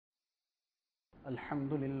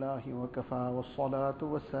الحمد لله وكفى والصلاة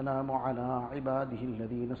والسلام على عباده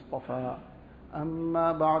الذين اصطفى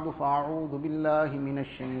أما بعد فأعوذ بالله من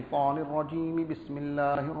الشيطان الرجيم بسم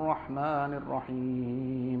الله الرحمن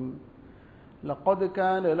الرحيم لقد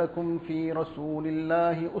كان لكم في رسول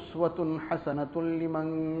الله أسوة حسنة لمن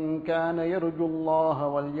كان يرجو الله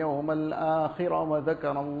واليوم الآخر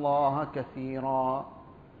وذكر الله كثيرا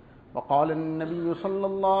وقال النبي صلى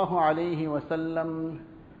الله عليه وسلم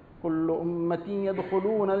كل أمتي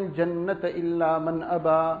يدخلون الجنة إلا من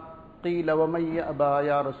أبى قيل ومن يأبى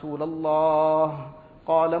يا رسول الله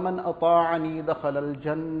قال من أطاعني دخل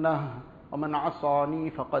الجنة ومن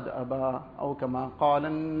عصاني فقد أبى أو كما قال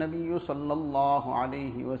النبي صلى الله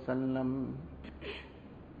عليه وسلم.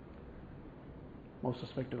 Most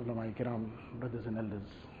respected ulama kiram, brothers and elders,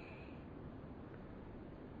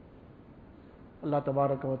 Allah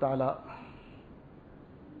Tabaraka wa Ta'ala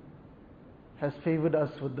has favored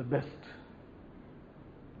us with the best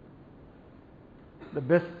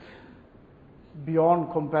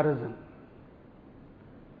beyond comparison,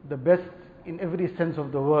 the best in every sense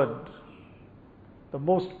of the word, the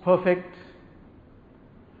most perfect,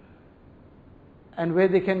 and where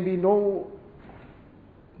there can be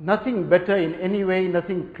nothing better in any way,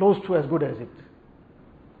 nothing close to as good as it.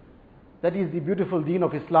 That is the beautiful deen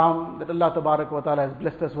of Islam that Allah Tabaraka wa Ta'ala has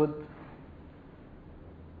blessed us with,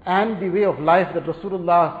 and the way of life that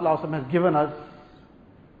Rasulullah Sallallahu Alaihi Wasallam has given us.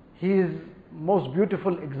 His most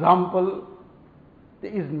beautiful example.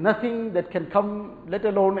 There is nothing that can come, let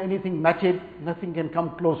alone anything match it, nothing can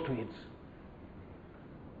come close to it.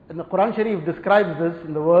 And the Quran Sharif describes this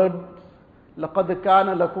in the words, لَقَدْ كَانَ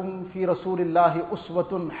لَكُمْ فِي رَسُولِ اللَّهِ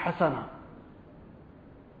أُسْوَةٌ حَسَنَةٌ.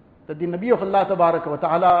 That the Nabi of Allah Tabaraka wa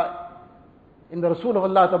Ta'ala, in the Rasul of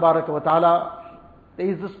Allah Tabaraka wa Ta'ala, there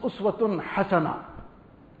is this uswatun hasana,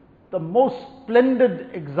 the most splendid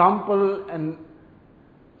example and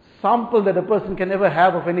sample that a person can ever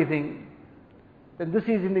have of anything. Then this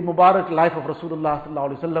is in the Mubarak life of Rasulullah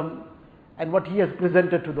Sallallahu Alaihi Wasallam and what he has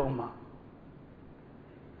presented to the Ummah.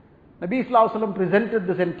 Nabi Sallallahu Alaihi Wasallam presented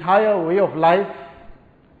this entire way of life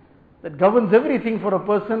that governs everything for a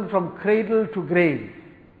person from cradle to grave.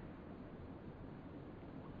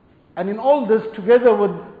 And in all this, together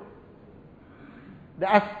with the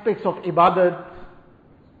aspects of ibadat,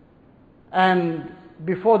 and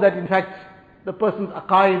before that, in fact, the person's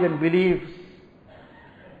aqaid and beliefs,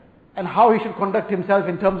 and how he should conduct himself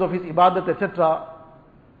in terms of his ibadat, etc.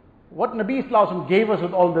 What Nabi Sallallahu Alaihi Wasallam gave us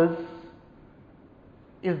with all this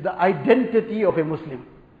is the identity of a Muslim.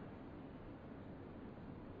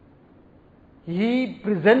 He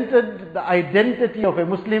presented the identity of a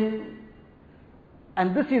Muslim,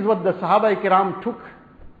 and this is what the Sahaba Kiram took,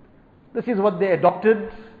 this is what they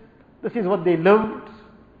adopted, this is what they lived.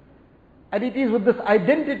 And it is with this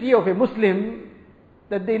identity of a Muslim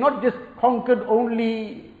that they not just conquered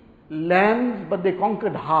only lands, but they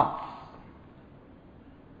conquered hearts.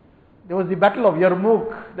 There was the battle of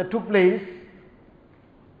Yarmouk that took place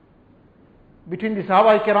between the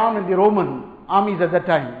Sahaba Kiram and the Roman armies at that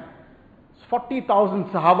time. 40,000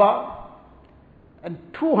 Sahaba and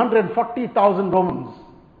 240,000 Romans.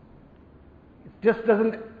 It just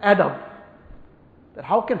doesn't add up. That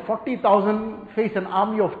how can 40,000 face an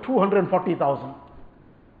army of 240,000?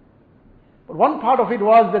 But one part of it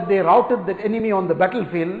was that they routed that enemy on the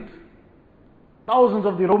battlefield. Thousands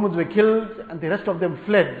of the Romans were killed and the rest of them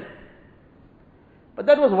fled. But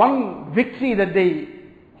that was one victory that they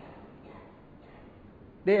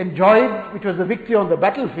enjoyed, which was the victory on the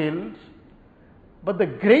battlefield. But the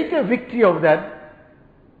greater victory of that,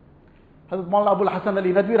 Hazrat Maulana Abul Hasan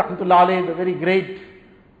Ali Nadwi Rahmatullah Alayhi, the very great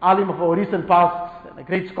alim of our recent past, a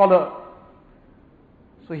great scholar.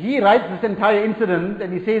 So he writes this entire incident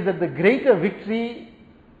and he says that the greater victory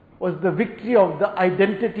was the victory of the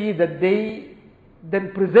identity that they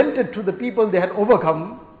then presented to the people they had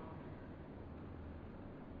overcome.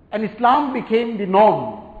 And Islam became the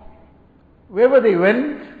norm. Wherever they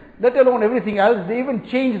went, let alone everything else, they even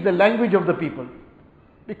changed the language of the people.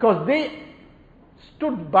 Because they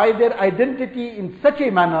stood by their identity in such a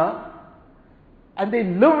manner and they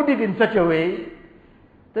lived it in such a way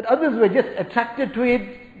that others were just attracted to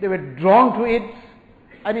it, they were drawn to it,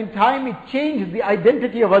 and in time it changed the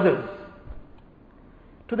identity of others,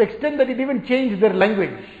 to the extent that it even changed their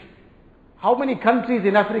language. How many countries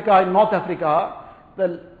in Africa, in North Africa,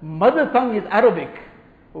 the mother tongue is Arabic.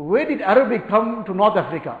 Where did Arabic come to North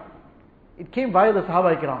Africa? It came via the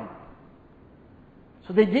Sahaba Ikram.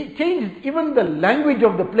 So they changed even the language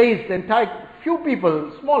of the place, the entire few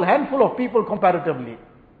people, small handful of people comparatively.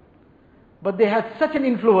 But they had such an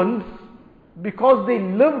influence because they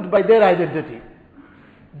lived by their identity.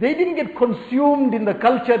 they didn't get consumed in the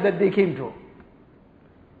culture that they came to.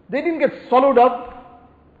 They didn't get swallowed up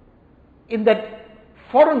in that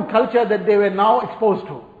foreign culture that they were now exposed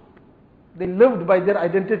to. They lived by their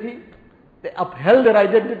identity. They upheld their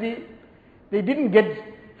identity. They didn't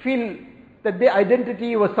feel that their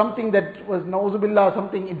identity was something that was, na'uzubillah,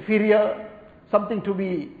 something inferior, something to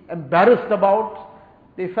be embarrassed about.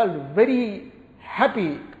 They felt very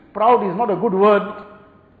happy. Proud is not a good word.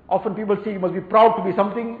 Often people say you must be proud to be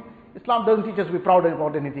something. Islam doesn't teach us to be proud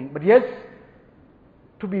about anything. But yes,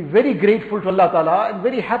 to be very grateful to Allah Ta'ala and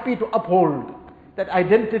very happy to uphold that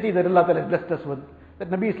identity that Allah Ta'ala has blessed us with, that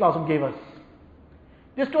Nabi Islam gave us.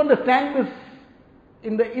 Just to understand this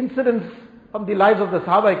in the incidents from the lives of the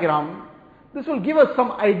Sahaba Kiram, this will give us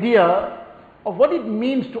some idea of what it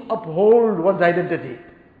means to uphold one's identity,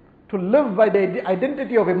 to live by the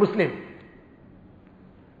identity of a Muslim.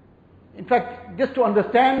 In fact, just to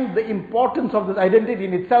understand the importance of this identity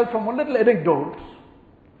in itself, from one little anecdote,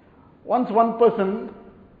 once one person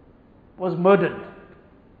was murdered.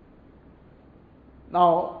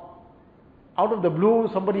 Now, out of the blue,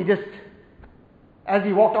 somebody just, as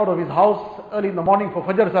he walked out of his house early in the morning for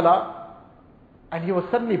Fajr Salah, and he was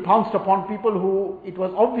suddenly pounced upon people who, it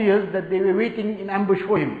was obvious that they were waiting in ambush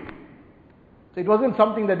for him. So it wasn't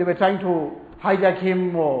something that they were trying to hijack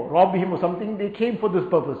him or rob him or something. They came for this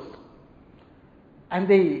purpose. And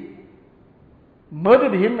they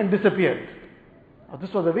murdered him and disappeared. Now,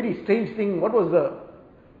 this was a very strange thing. What was the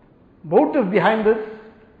motive behind this?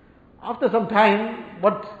 After some time,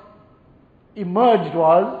 what emerged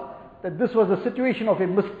was that this was a situation of a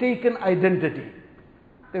mistaken identity.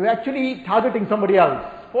 They were actually targeting somebody else.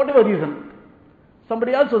 For whatever reason,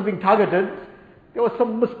 somebody else was being targeted. There was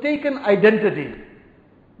some mistaken identity.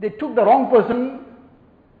 They took the wrong person,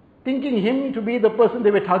 thinking him to be the person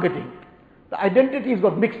they were targeting. The identities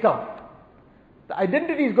got mixed up. The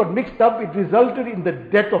identities got mixed up, it resulted in the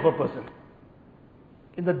death of a person.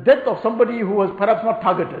 In the death of somebody who was perhaps not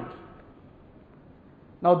targeted.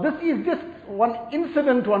 Now this is just one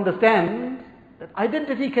incident to understand that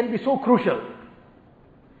identity can be so crucial.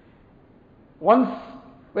 Once,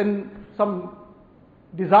 when some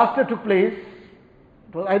disaster took place,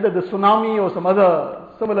 it was either the tsunami or some other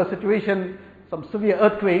similar situation, some severe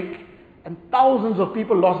earthquake, and thousands of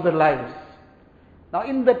people lost their lives. Now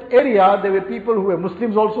in that area, there were people who were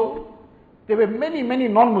Muslims also. There were many, many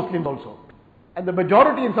non-Muslims also. And the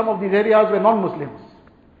majority in some of these areas were non-Muslims.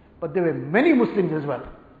 But there were many Muslims as well.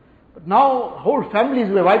 But now whole families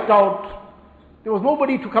were wiped out. There was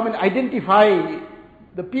nobody to come and identify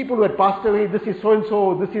the people who had passed away. This is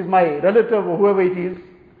so-and-so, this is my relative or whoever it is.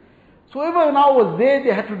 So whoever now was there,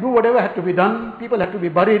 they had to do whatever had to be done. People had to be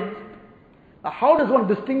buried. Now how does one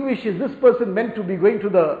distinguish, is this person meant to be going to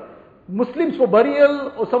the Muslims for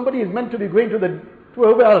burial, or somebody is meant to be going to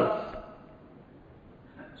whoever else?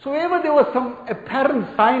 So wherever there was some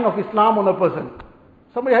apparent sign of Islam on a person,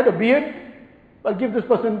 somebody had a beard, well, give this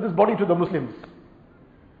person, this body to the Muslims.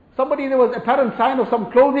 Somebody, there was apparent sign of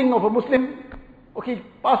some clothing of a Muslim, okay,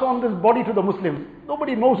 pass on this body to the Muslims.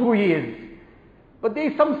 Nobody knows who he is. But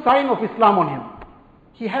there is some sign of Islam on him.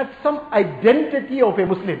 He had some identity of a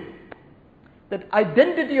Muslim. That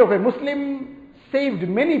identity of a Muslim saved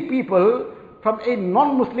many people from a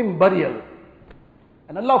non-Muslim burial.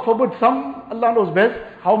 And Allah forbid some, Allah knows best,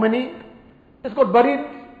 how many, just got buried,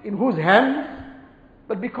 in whose hands,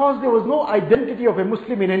 but because there was no identity of a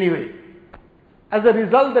Muslim in any way. As a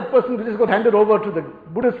result, that person just got handed over to the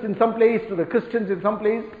Buddhists in some place, to the Christians in some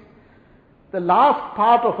place. The last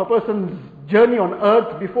part of a person's journey on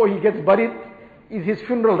earth before he gets buried is his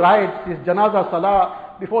funeral rites, his janaza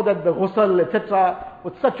salah, before that the ghusl, etc.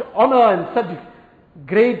 With such honor and such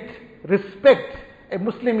great respect, a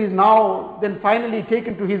Muslim is now then finally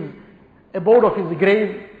taken to his abode of his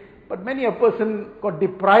grave. But many a person got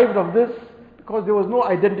deprived of this because there was no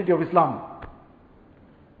identity of Islam.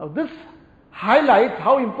 Now this highlights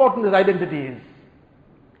how important this identity is.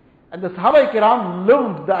 And the Sahaba Kiram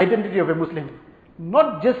lived the identity of a Muslim,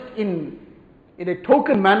 not just in a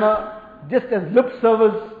token manner, just as lip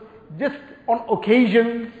service, just on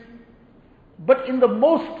occasions, but in the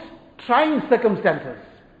most trying circumstances.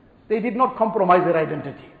 They did not compromise their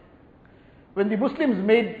identity. When the Muslims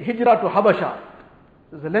made hijrah to Habasha,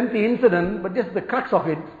 there's a lengthy incident, but just the crux of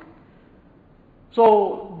it.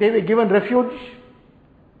 So they were given refuge.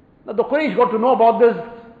 Now the Quraysh got to know about this,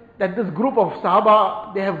 that this group of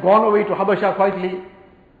Sahaba, they have gone away to Habasha quietly.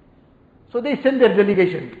 So they sent their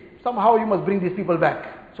delegation. Somehow you must bring these people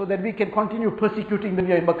back, so that we can continue persecuting them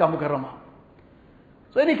here in Makkah Mukarramah.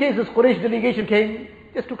 So in any case, this Quraysh delegation came.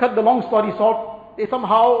 Just to cut the long story short, they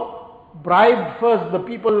somehow bribed first the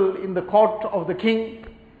people in the court of the king,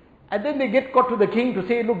 And then they get caught to the king to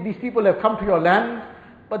say, look, these people have come to your land,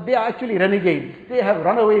 but they are actually renegades. They have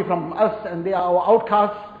run away from us and they are our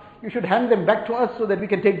outcasts. You should hand them back to us so that we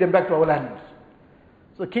can take them back to our land.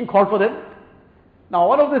 So the king called for them. Now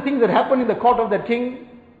one of the things that happened in the court of that king,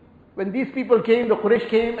 when these people came, the Quraysh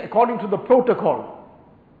came, according to the protocol,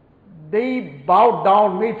 they bowed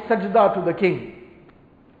down, made sajda to the king.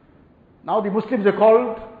 Now the Muslims are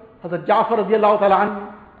called, Hazrat Ja'far radiallahu ta'ala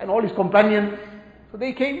anhu and all his companions. So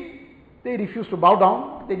they came, they refused to bow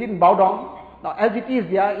down, they didn't bow down. Now as it is,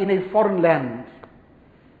 they are in a foreign land.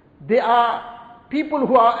 They are people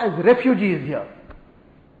who are as refugees here.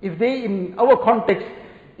 If they, in our context,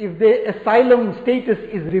 if their asylum status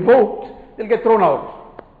is revoked, they'll get thrown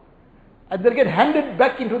out. And they'll get handed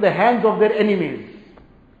back into the hands of their enemies.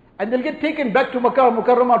 And they'll get taken back to Makkah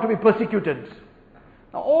Mukarramah to be persecuted.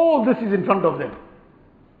 Now all this is in front of them.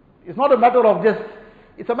 It's not a matter of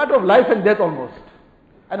it's a matter of life and death almost.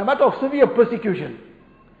 And a matter of severe persecution.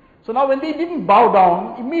 So now when they didn't bow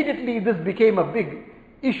down, immediately this became a big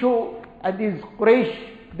issue, and these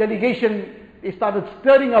Quraysh delegation, they started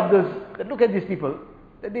stirring up this, that look at these people,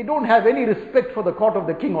 that they don't have any respect for the court of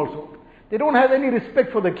the king also. They don't have any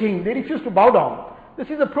respect for the king. They refuse to bow down. This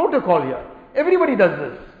is a protocol here. Everybody does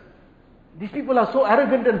this. These people are so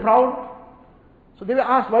arrogant and proud. So they were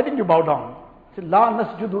asked, why didn't you bow down? They said, La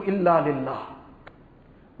nasjudu illa lillah.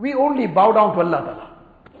 We only bow down to Allah Ta'ala.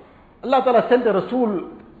 Allah Ta'ala sent a Rasul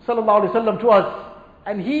sallallahu alaihi wasallam to us,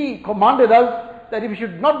 and he commanded us that if we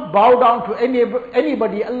should not bow down to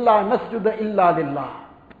anybody, Allah nasjuda illa lillah.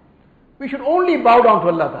 We should only bow down to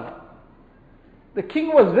Allah Ta'ala. The king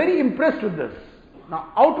was very impressed with this.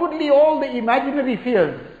 Now outwardly all the imaginary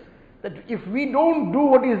fears that if we don't do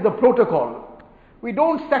what is the protocol, we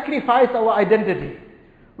don't sacrifice our identity,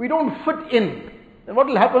 we don't fit in, then what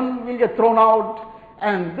will happen? We'll get thrown out,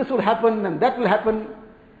 and this will happen and that will happen.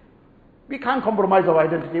 We can't compromise our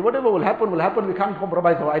identity. Whatever will happen, we can't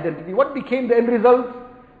compromise our identity. What became the end result?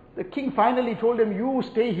 The king finally told him, you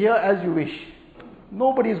stay here as you wish.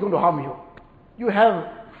 Nobody is going to harm you. You have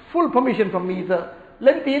full permission from me. It's a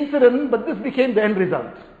lengthy incident, but this became the end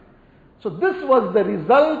result. So this was the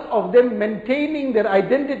result of them maintaining their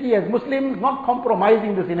identity as Muslims, not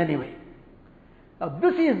compromising this in any way. Now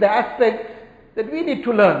this is the aspect that we need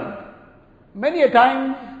to learn. Many a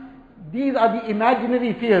times, these are the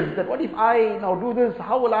imaginary fears, that what if I now do this,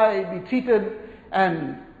 how will I be treated,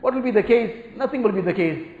 and what will be the case? Nothing will be the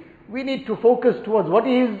case. We need to focus towards what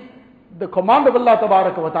is the command of Allah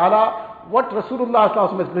Tabaraka wa Ta'ala, what Rasulullah Sallallahu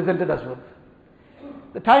Alaihi Wasallam has presented us with.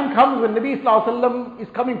 The time comes when Nabi Sallallahu Alaihi Wasallam is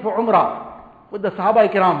coming for Umrah with the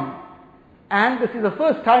Sahaba Kiram, and this is the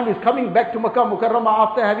first time he's coming back to Makkah Mukarramah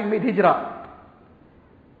after having made Hijrah.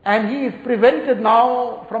 And he is prevented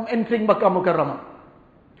now from entering Makkah Mukarramah.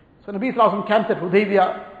 So Nabi Sallallahu Alaihi Wasallam camps at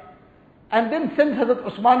Hudaybiyah, and then sends Hazrat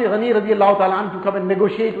Usman Ghani radiallahu ta'ala anhu to come and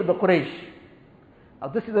negotiate with the Quraysh. Now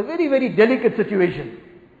this is a very, very delicate situation.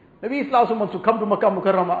 Nabi Sallallahu Alaihi Wasallam wants to come to Makkah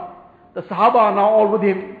Mukarramah. The Sahaba are now all with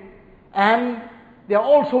him, and they are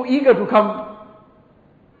all so eager to come.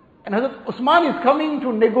 And Hazrat Usman is coming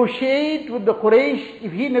to negotiate with the Quraysh.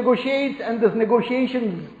 If he negotiates and these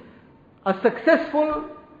negotiations are successful,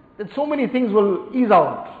 then so many things will ease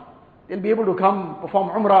out. They'll be able to come, perform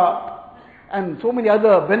Umrah, and so many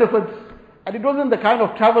other benefits. And it wasn't the kind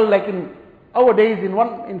of travel like in our days,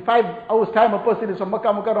 in 5 hours time, a person is from Makkah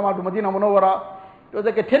Mukarramah to Madinah Munawwara. It was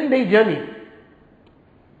like a 10-day journey.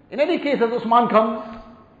 In any case, as Usman comes,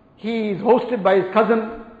 he is hosted by his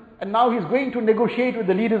cousin, and now he's going to negotiate with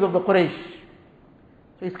the leaders of the Quraysh.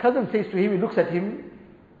 So his cousin says to him, he looks at him,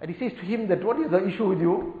 and he says to him that, what is the issue with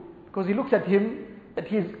you? Because he looks at him, that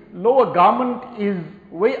his lower garment is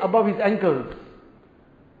way above his ankles.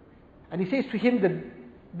 And he says to him that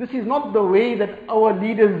this is not the way that our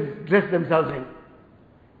leaders dress themselves in.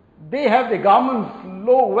 They have their garments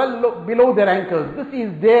well below their ankles. This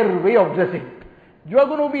is their way of dressing. You are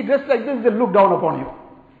going to be dressed like this, they'll look down upon you.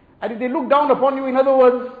 And if they look down upon you, in other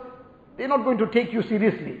words, they're not going to take you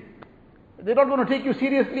seriously. If they're not going to take you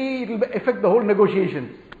seriously, it will affect the whole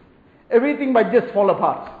negotiations. Everything might just fall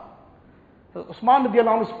apart. So Usman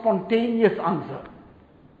radiallahu anhu's spontaneous answer.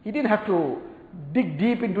 He didn't have to dig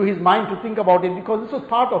deep into his mind to think about it, because this was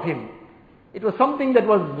part of him. It was something that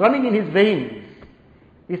was running in his veins.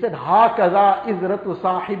 He said, "Hakaza izratu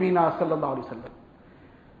sahibina sallallahu alaihi wasallam."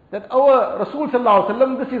 That our Rasul sallallahu alaihi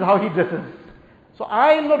wasallam, this is how he dresses. So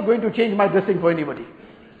I am not going to change my dressing for anybody.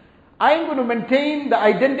 I am going to maintain the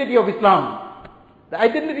identity of Islam, the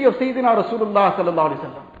identity of Sayyidina Rasulullah sallallahu alaihi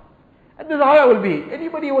wasallam. And this is how I will be.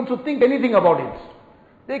 Anybody who wants to think anything about it,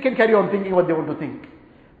 they can carry on thinking what they want to think.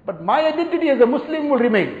 But my identity as a Muslim will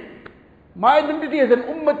remain. My identity as an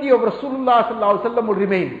ummati of Rasulullah sallallahu alaihi wasallam will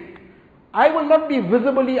remain. I will not be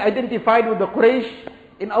visibly identified with the Quraysh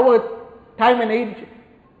in our time and age,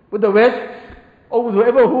 with the West, or with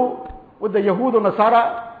whoever who, with the Yahud or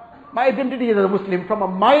Nasara. My identity is as a Muslim. From a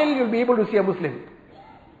mile you'll be able to see a Muslim.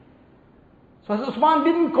 So Hazrat Usman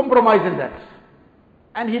didn't compromise in that.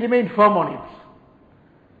 And he remained firm on it.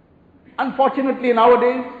 Unfortunately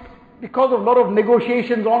nowadays, because of a lot of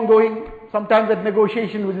negotiations ongoing, sometimes that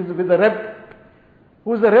negotiation with the rep.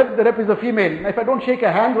 Who's the rep? The rep is a female. Now if I don't shake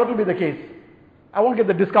a hand, what will be the case? I won't get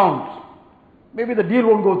the discount. Maybe the deal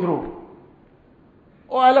won't go through.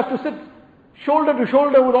 Or I'll have to sit shoulder to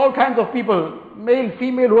shoulder with all kinds of people, male,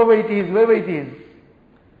 female, whoever it is.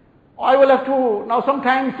 Or I will have to now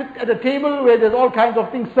sometimes sit at a table where there's all kinds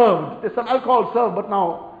of things served. There's some alcohol served, but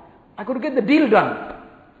now I got to get the deal done.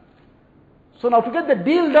 So now to get the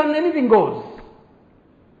deal done, anything goes.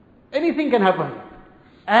 Anything can happen.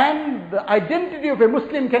 And the identity of a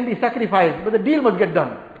Muslim can be sacrificed, but the deal must get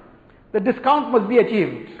done. The discount must be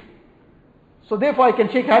achieved. So therefore I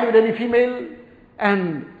can shake hands with any female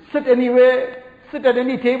and sit anywhere, sit at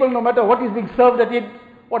any table, no matter what is being served at it,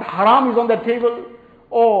 what haram is on that table,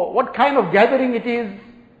 or what kind of gathering it is.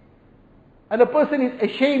 And a person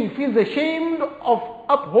is ashamed, feels ashamed of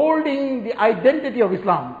upholding the identity of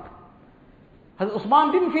Islam. Hazrat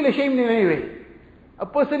Usman didn't feel ashamed in any way. A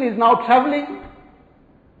person is now traveling,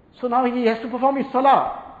 so now he has to perform his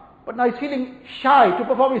salah. But now he's feeling shy to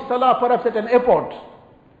perform his salah perhaps at an airport,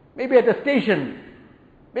 maybe at a station,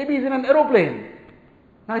 maybe he's in an aeroplane.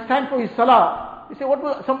 Now it's time for his salah. He say, what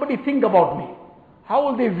will somebody think about me? How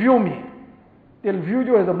will they view me? They'll view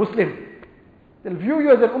you as a Muslim. They'll view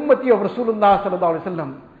you as an ummati of Rasulullah sallallahu alaihi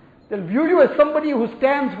wasallam. They'll view you as somebody who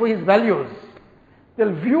stands for his values.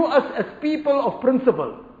 They'll view us as people of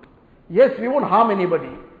principle. Yes, we won't harm anybody.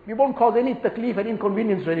 We won't cause any taklif and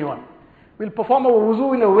inconvenience to anyone. We'll perform our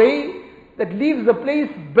wuzu in a way that leaves the place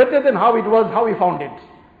better than how it was, how we found it.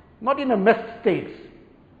 Not in a messed state.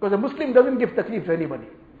 Because a Muslim doesn't give taklif to anybody.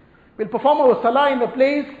 We'll perform our salah in a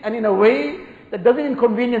place and in a way that doesn't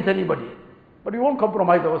inconvenience anybody. But we won't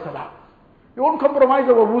compromise our salah. We won't compromise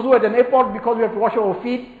our wuzu at an airport because we have to wash our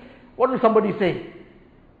feet. What will somebody say?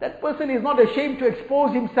 That person is not ashamed to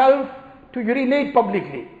expose himself to urinate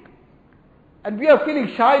publicly. And we are feeling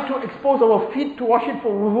shy to expose our feet to wash it for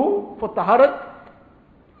wudu, for taharat.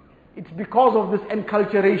 It's because of this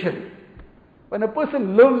enculturation. When a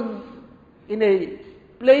person lives in a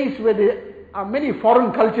place where there are many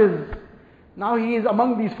foreign cultures, now he is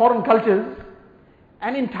among these foreign cultures,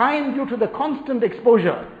 and in time due to the constant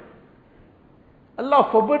exposure, Allah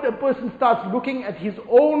forbid a person starts looking at his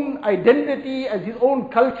own identity as his own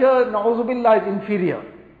culture, na'udhu billah, is inferior.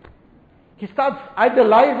 He starts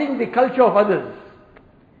idolizing the culture of others.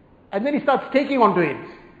 And then he starts taking onto it.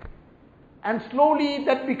 And slowly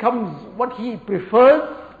that becomes what he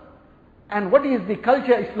prefers. And what is the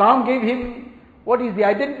culture Islam gave him, what is the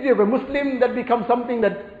identity of a Muslim, that becomes something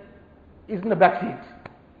that is in the back seat.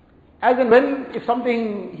 As and when, if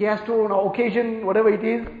something he has to, on an occasion, whatever it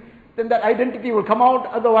is, then that identity will come out,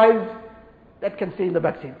 otherwise that can stay in the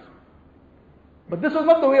back seat. But this was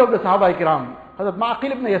not the way of the Sahaba Ikram. Hazrat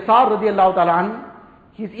Ma'aqil ibn Yasar radiallahu ta'ala an,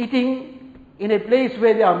 he's eating in a place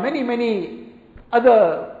where there are many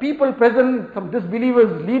other people present, some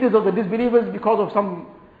disbelievers, leaders of the disbelievers, because of some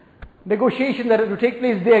negotiation that had to take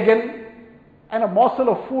place there again, and a morsel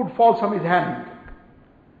of food falls from his hand.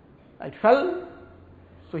 It fell,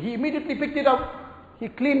 so he immediately picked it up, he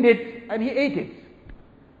cleaned it, and he ate it.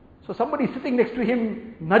 So somebody sitting next to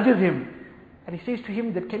him nudges him, and he says to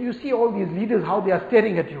him that, can you see all these leaders, how they are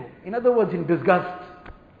staring at you? In other words, in disgust.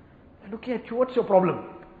 They're looking at you, what's your problem?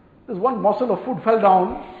 There's one morsel of food fell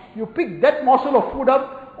down, you pick that morsel of food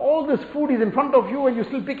up, all this food is in front of you and you're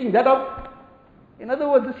still picking that up. In other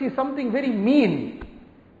words, this is something very mean,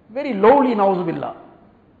 very lowly, na'udhu billah.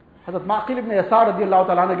 Hazrat Ma'aqil ibn Yasar radiallahu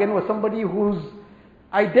ta'ala again was somebody whose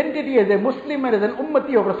identity as a Muslim and as an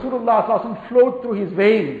ummati of Rasulullah sallallahu alaihi wasallam flowed through his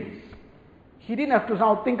veins. He didn't have to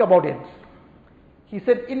now think about it. He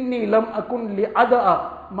said, "Inni lam akun li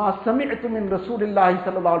ada'a ma sami'tu min Rasulillah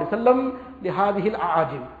sallallahu alaihi wasallam li hadhihi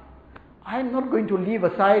al-a'ajim." I am not going to leave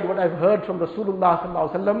aside what I've heard from Rasulullah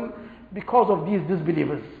sallallahu alaihi wasallam because of these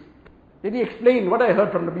disbelievers. Then he explained what I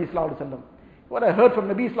heard from Nabi sallallahu alaihi wasallam. What I heard from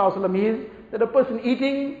Nabi sallallahu alaihi wasallam is that a person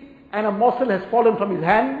eating and a morsel has fallen from his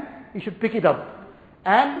hand, he should pick it up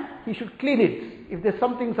and he should clean it. If there's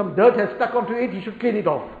something, some dirt has stuck onto it, he should clean it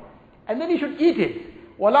off. And then he should eat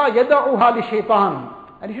it. وَلَا يَدَعُهَا لِشَيْطَانٍ.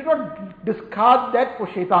 And he should not discard that for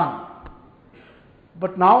shaitan.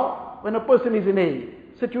 But now, when a person is in a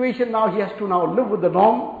situation, now he has to now live with the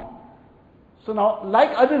norm. So now,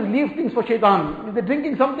 like others leave things for shaitan, if they're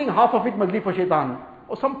drinking something, half of it must leave for shaitan,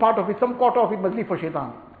 or some part of it, some quarter of it must leave for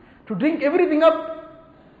shaitan. To drink everything up,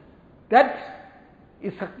 that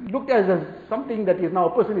is looked as something that is now,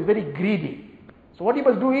 a person is very greedy. So what he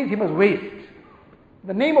must do is, he must waste.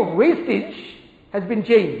 The name of wastage has been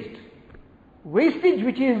changed. Wastage,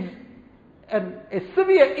 which is a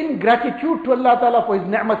severe ingratitude to Allah Ta'ala for His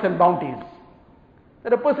ni'mats and bounties.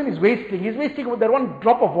 That a person is wasting. He's wasting that one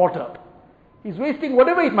drop of water. He's wasting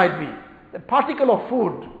whatever it might be. That particle of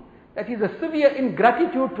food. That is a severe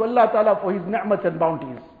ingratitude to Allah Ta'ala for His ni'mats and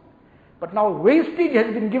bounties. But now wastage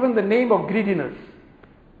has been given the name of greediness.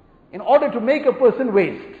 In order to make a person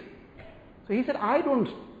waste. So he said, I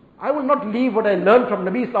will not leave what I learned from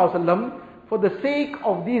Nabi Sallallahu Alaihi Wasallam for the sake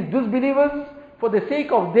of these disbelievers, for the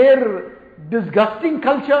sake of their disgusting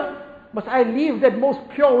culture. Must I leave that most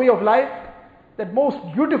pure way of life, that most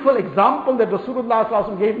beautiful example that Rasulullah Sallallahu Alaihi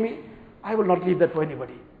Wasallam gave me? I will not leave that for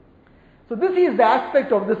anybody. So this is the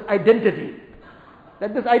aspect of this identity.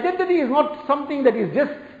 That this identity is not something that is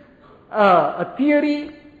just a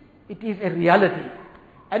theory, it is a reality.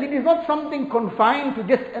 And it is not something confined to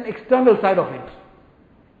just an external side of it.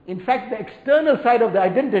 In fact, the external side of the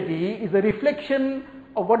identity is a reflection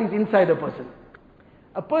of what is inside a person.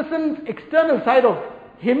 A person's external side of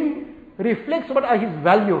him reflects what are his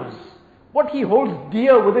values, what he holds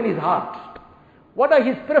dear within his heart, what are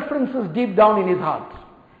his preferences deep down in his heart.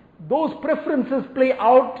 Those preferences play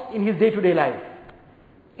out in his day-to-day life,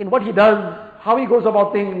 in what he does, how he goes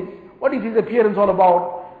about things, what is his appearance all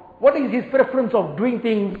about, what is his preference of doing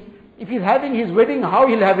things, if he's having his wedding, how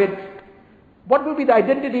he'll have it, what will be the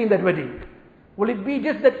identity in that wedding. Will it be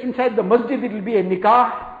just that inside the masjid it will be a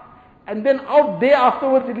nikah, and then out there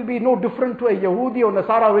afterwards it will be no different to a Yahudi or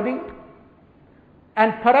Nasara wedding?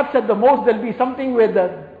 And perhaps at the most there will be something where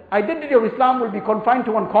the identity of Islam will be confined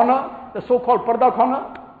to one corner, the so-called Parda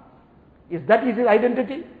corner. Is that his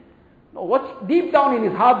identity? No, what's deep down in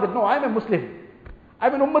his heart that no, I'm a Muslim.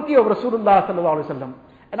 I'm an ummati of Rasulullah Sallallahu Alaihi Wasallam.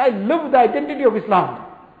 And I live the identity of Islam.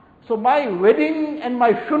 So my wedding and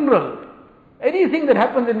my funeral, anything that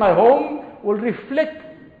happens in my home will reflect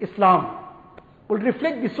Islam, will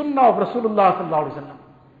reflect the sunnah of Rasulullah Sallallahu Alaihi Wasallam.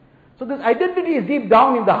 So this identity is deep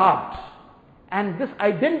down in the heart. And this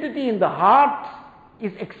identity in the heart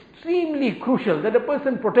is extremely crucial, that a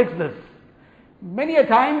person protects this. Many a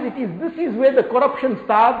times this is where the corruption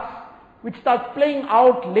starts, which starts playing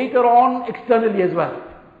out later on externally as well.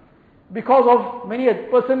 Because of many a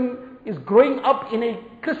person is growing up in a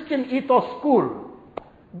Christian ethos school.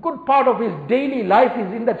 Good part of his daily life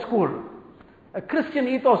is in that school. A Christian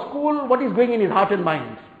ethos school, what is going in his heart and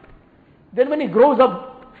mind. Then when he grows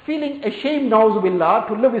up feeling ashamed, na'uzubillah,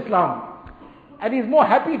 to live Islam, and he's more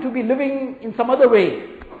happy to be living in some other way.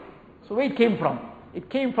 So where it came from? It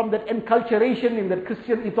came from that enculturation in that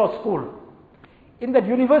Christian ethos school. In that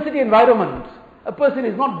university environment, a person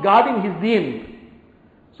is not guarding his deen.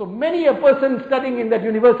 So many a person studying in that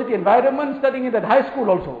university environment, studying in that high school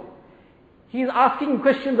also, he is asking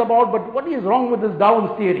questions about, but what is wrong with this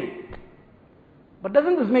Darwin's theory? But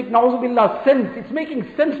doesn't this make na'uzubillah sense? It's making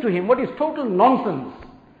sense to him. What is total nonsense?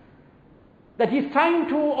 That he's trying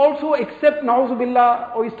to also accept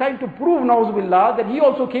na'uzubillah, or he's trying to prove na'uzubillah that he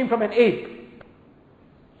also came from an ape.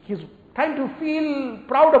 He's trying to feel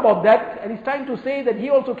proud about that, and he's trying to say that he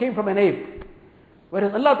also came from an ape.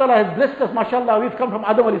 Whereas Allah Ta'ala has blessed us, mashallah, we've come from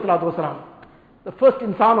Adam alayhi salatu wasalam, the first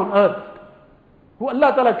insan on earth, who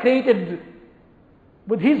Allah Ta'ala created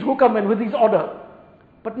with His hukam and with His order.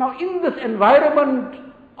 But now in this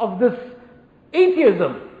environment of this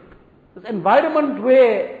atheism, this environment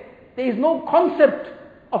where there is no concept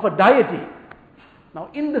of a deity, now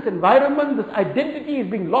in this environment, this identity is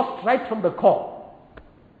being lost right from the core.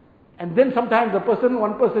 And then sometimes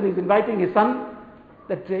one person is inviting his son,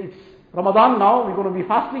 that it's Ramadan now, we're going to be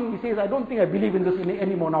fasting. He says, I don't think I believe in this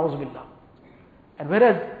anymore, na'uzubillah. And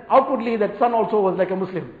whereas outwardly that son also was like a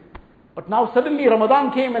Muslim. But now suddenly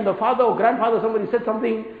Ramadan came and the father or grandfather, somebody said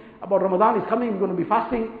something about Ramadan is coming, we're going to be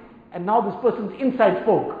fasting. And now this person's inside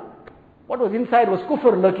spoke. What was inside was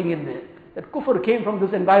kufr lurking in there. That kufr came from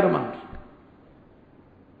this environment.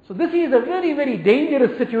 So this is a very, very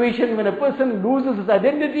dangerous situation when a person loses his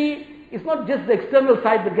identity. It's not just the external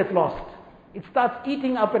side that gets lost. It starts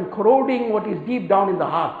eating up and corroding what is deep down in the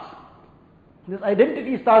heart. This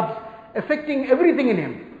identity starts affecting everything in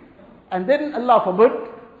him. And then, Allah forbid,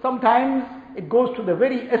 sometimes it goes to the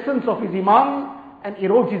very essence of his iman and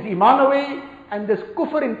erodes his iman away, and there's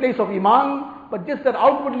kufr in place of iman, but just that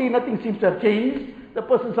outwardly nothing seems to have changed. The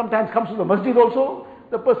person sometimes comes to the masjid also,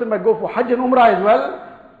 the person might go for hajj and umrah as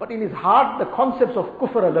well, but in his heart the concepts of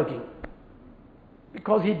kufr are lurking.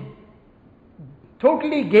 Because he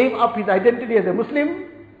totally gave up his identity as a Muslim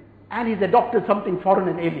and he's adopted something foreign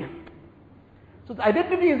and alien. So the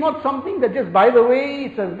identity is not something that just by the way,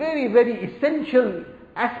 it's a very, very essential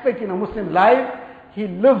aspect in a Muslim's life. He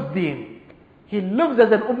lives deen. He lives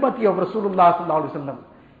as an ummati of Rasulullah sallallahu alaihi wasallam.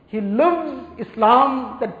 He lives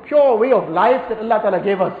Islam, that pure way of life that Allah Ta'ala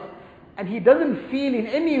gave us. And he doesn't feel in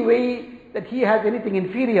any way that he has anything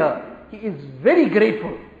inferior. He is very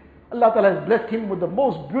grateful. Allah Ta'ala has blessed him with the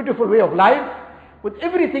most beautiful way of life, with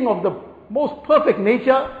everything of the most perfect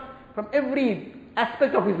nature, from every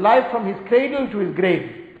aspect of his life, from his cradle to his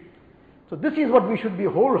grave. So this is what we should be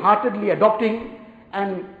wholeheartedly adopting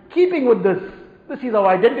and keeping with this. This is our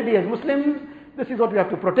identity as Muslims. This is what we have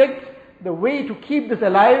to protect. The way to keep this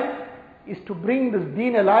alive is to bring this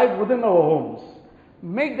deen alive within our homes.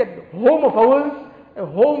 Make that home of ours a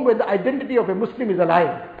home where the identity of a Muslim is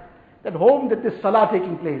alive. That home that there's salah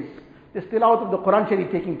taking place, there's tilawat of the Quran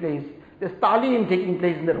Sharif taking place, there's ta'aleem taking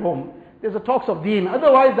place in that home, there's the talks of deen.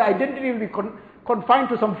 Otherwise the identity will be confined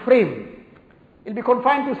to some frame. It will be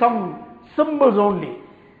confined to some symbols only.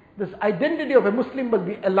 This identity of a Muslim must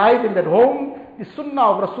be alive in that home. The sunnah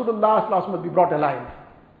of Rasulullah sallallahu alaihi wasallam must be brought alive.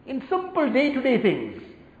 In simple day-to-day things.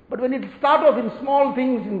 But when it starts off in small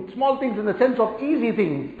things in the sense of easy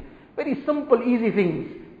things, very simple, easy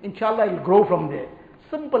things, inshallah it will grow from there.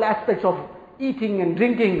 Simple aspects of eating and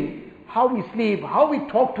drinking, how we sleep, how we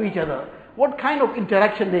talk to each other, what kind of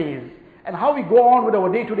interaction there is, and how we go on with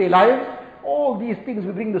our day-to-day lives. All these things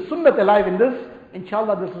will bring the sunnah alive in this.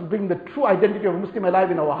 Inshallah this will bring the true identity of a Muslim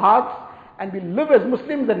alive in our hearts, and we live as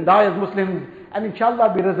Muslims and die as Muslims, and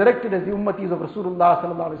inshallah be resurrected as the ummatis of Rasulullah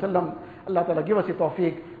sallallahu alaihi wasallam. Allah Ta'ala give us the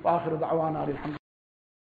tawfiq. Wa akhiru da'wana alhamdulillah.